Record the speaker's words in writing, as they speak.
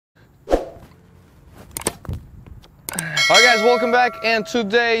Alright guys, welcome back, and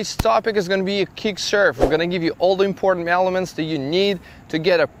today's topic is going to be a kick serve. We're going to give you all the important elements that you need to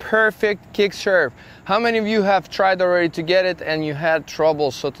get a perfect kick serve. How many of you have tried already to get it and you had trouble?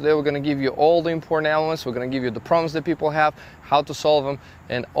 So today we're going to give you all the important elements. We're going to give you the problems that people have, how to solve them,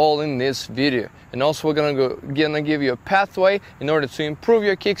 and all in this video. And also we're going to give you a pathway in order to improve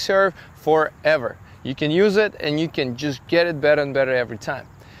your kick serve forever. You can use it and you can just get it better and better every time.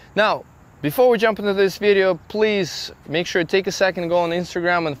 Now, before we jump into this video, please make sure to take a second, go on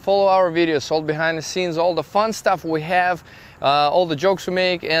Instagram and follow our videos, all behind the scenes, all the fun stuff we have, all the jokes we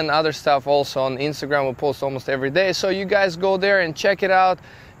make, and other stuff also on Instagram. We post almost every day, so you guys go there and check it out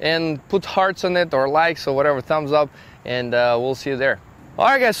and put hearts on it or likes or whatever, thumbs up, and we'll see you there.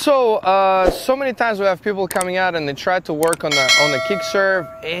 Alright guys, so many times we have people coming out and they try to work on the kick serve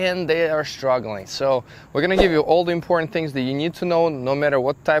and they are struggling. So we're going to give you all the important things that you need to know, no matter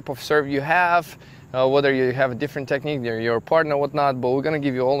what type of serve you have, whether you have a different technique, your partner, whatnot, but we're going to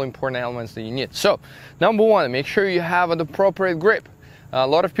give you all the important elements that you need. So, number one, make sure you have an appropriate grip. A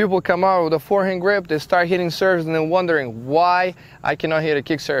lot of people come out with a forehand grip, they start hitting serves and then wondering why I cannot hit a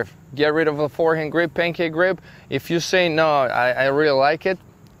kick serve. Get rid of the forehand grip, pancake grip. If you say, no, I really like it,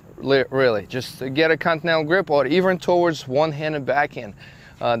 really, just get a continental grip or even towards one-handed backhand.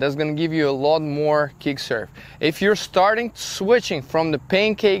 That's going to give you a lot more kick serve. If you're switching from the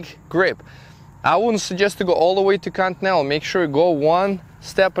pancake grip, I wouldn't suggest to go all the way to continental. Make sure you go one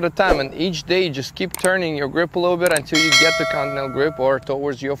step at a time, and each day just keep turning your grip a little bit until you get the continental grip or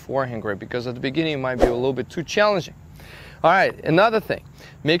towards your forehand grip, because at the beginning it might be a little bit too challenging. All right, another thing,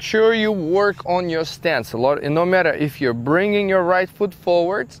 make sure you work on your stance. No matter if you're bringing your right foot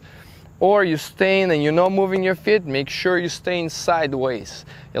forwards or you're staying and you're not moving your feet, make sure you're staying sideways.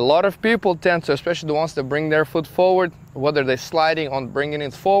 A lot of people tend to, especially the ones that bring their foot forward, whether they're sliding on bringing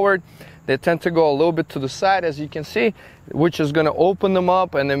it forward, they tend to go a little bit to the side, as you can see, which is going to open them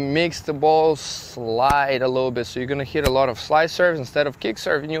up and it makes the ball slide a little bit. So you're going to hit a lot of slide serves instead of kick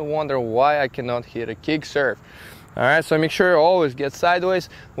serve, and you wonder why I cannot hit a kick serve. All right, so make sure you always get sideways.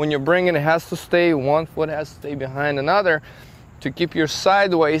 When you're bringing, it has to stay, one foot has to stay behind another to keep your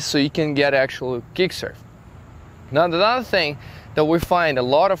sideways so you can get actual kick serve. Now, another thing that we find, a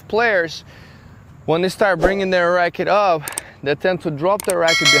lot of players, when they start bringing their racket up, they tend to drop their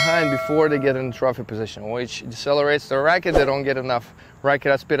racket behind before they get in the trophy position, which decelerates the racket. They don't get enough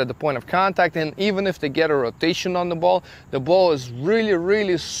racket speed at the point of contact, and even if they get a rotation on the ball is really,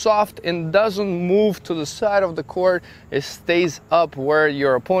 really soft and doesn't move to the side of the court. It stays up where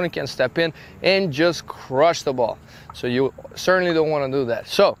your opponent can step in and just crush the ball. So you certainly don't want to do that.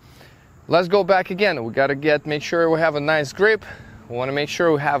 So let's go back again. We got to make sure we have a nice grip. We want to make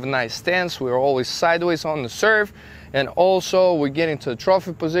sure we have a nice stance. We're always sideways on the serve. And also we get into a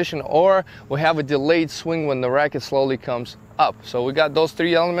trophy position, or we have a delayed swing when the racket slowly comes up. So we got those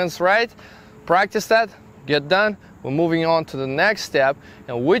three elements right. Practice that, get done. We're moving on to the next step,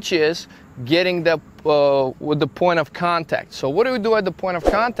 and which is getting with the point of contact. So what do we do at the point of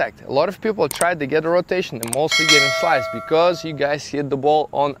contact? A lot of people try to get a rotation and mostly getting slides because you guys hit the ball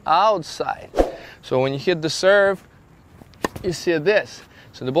on outside. So when you hit the serve, you see this.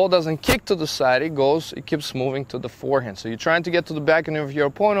 So the ball doesn't kick to the side, it keeps moving to the forehand. So you're trying to get to the backhand of your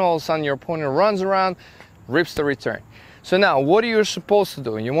opponent, all of a sudden your opponent runs around, rips the return. So now, what are you supposed to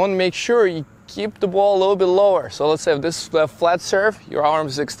do? You want to make sure you keep the ball a little bit lower. So let's say if this is a flat serve, your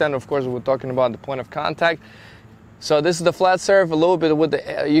arms extend, of course, we're talking about the point of contact. So this is the flat serve, a little bit with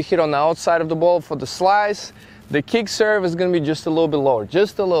you hit on the outside of the ball for the slice. The kick serve is going to be just a little bit lower,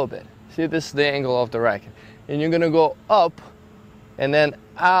 just a little bit. See, this is the angle of the racket. And you're going to go up and then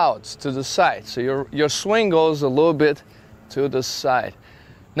out to the side. So your swing goes a little bit to the side.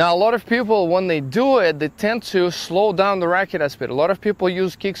 Now, a lot of people, when they do it, they tend to slow down the racket speed. A lot of people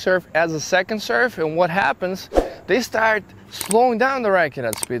use kick serve as a second serve, and what happens, they start slowing down the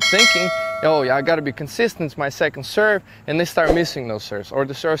racket speed, thinking, oh yeah, I gotta be consistent, it's my second serve, and they start missing those serves, or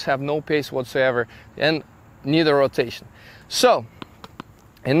the serves have no pace whatsoever and need a rotation. So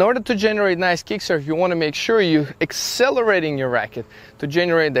in order to generate nice kick serve, you want to make sure you're accelerating your racket to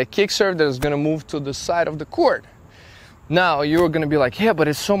generate that kick serve that is going to move to the side of the court. Now, you're going to be like, yeah, but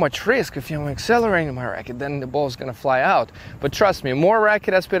it's so much risk. If I'm accelerating my racket, then the ball is going to fly out. But trust me, more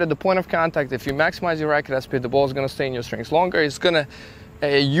racket speed at the point of contact, if you maximize your racket speed, the ball is going to stay in your strings longer. It's going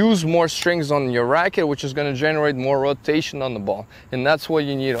to use more strings on your racket, which is going to generate more rotation on the ball. And that's what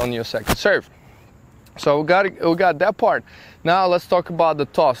you need on your second serve. So we got that part. Now let's talk about the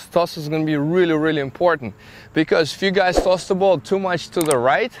toss. Toss is going to be really, really important, because if you guys toss the ball too much to the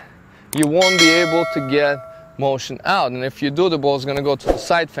right, you won't be able to get motion out. And if you do, the ball is going to go to the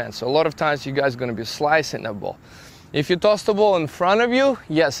side fence. So a lot of times you guys are going to be slicing that ball. If you toss the ball in front of you,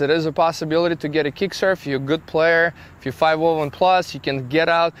 yes, it is a possibility to get a kick serve. If you're a good player, if you're 5'1 plus, you can get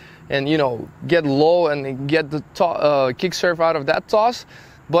out and, you know, get low and get the kick serve out of that toss.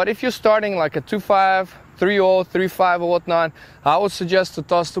 But if you're starting like a 2-5, 3-0, 3-5 or whatnot, I would suggest to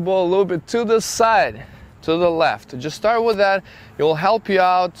toss the ball a little bit to the side, to the left. Just start with that. It will help you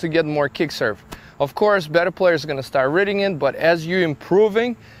out to get more kick serve. Of course, better players are going to start reading it, but as you're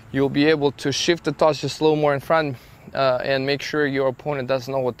improving, you'll be able to shift the toss just a little more in front and make sure your opponent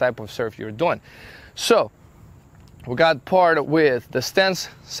doesn't know what type of serve you're doing. So we got part with the stance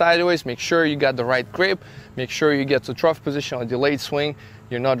sideways. Make sure you got the right grip. Make sure you get to trough position or delayed swing.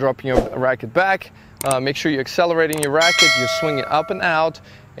 You're not dropping your racket back. Make sure you're accelerating your racket. You're swinging up and out.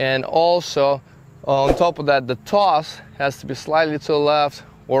 And also, on top of that, the toss has to be slightly to the left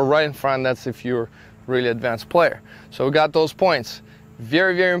or right in front. That's if you're a really advanced player. So we got those points.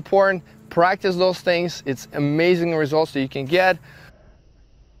 Very, very important. Practice those things. It's amazing results that you can get.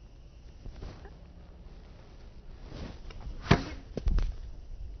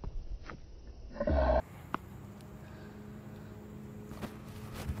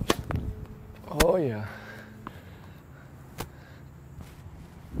 Oh yeah.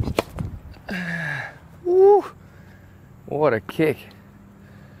 Woo! What a kick.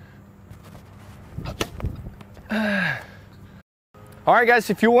 Alright guys,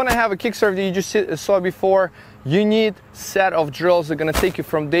 if you want to have a kick serve that you just saw before, you need a set of drills that are going to take you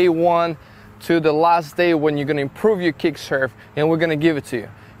from day one to the last day when you're going to improve your kick serve, and we're going to give it to you.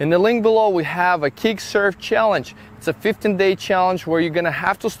 In the link below, we have a kick serve challenge. It's a 15-day challenge where you're going to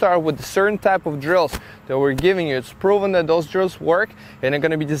have to start with a certain type of drills that we're giving you. It's proven that those drills work, and they're going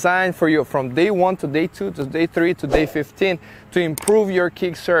to be designed for you from day 1 to day 2 to day 3 to day 15 to improve your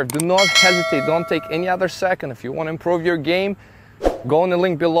kick serve. Do not hesitate. Don't take any other second. If you want to improve your game, go on the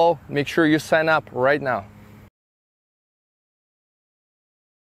link below. Make sure you sign up right now.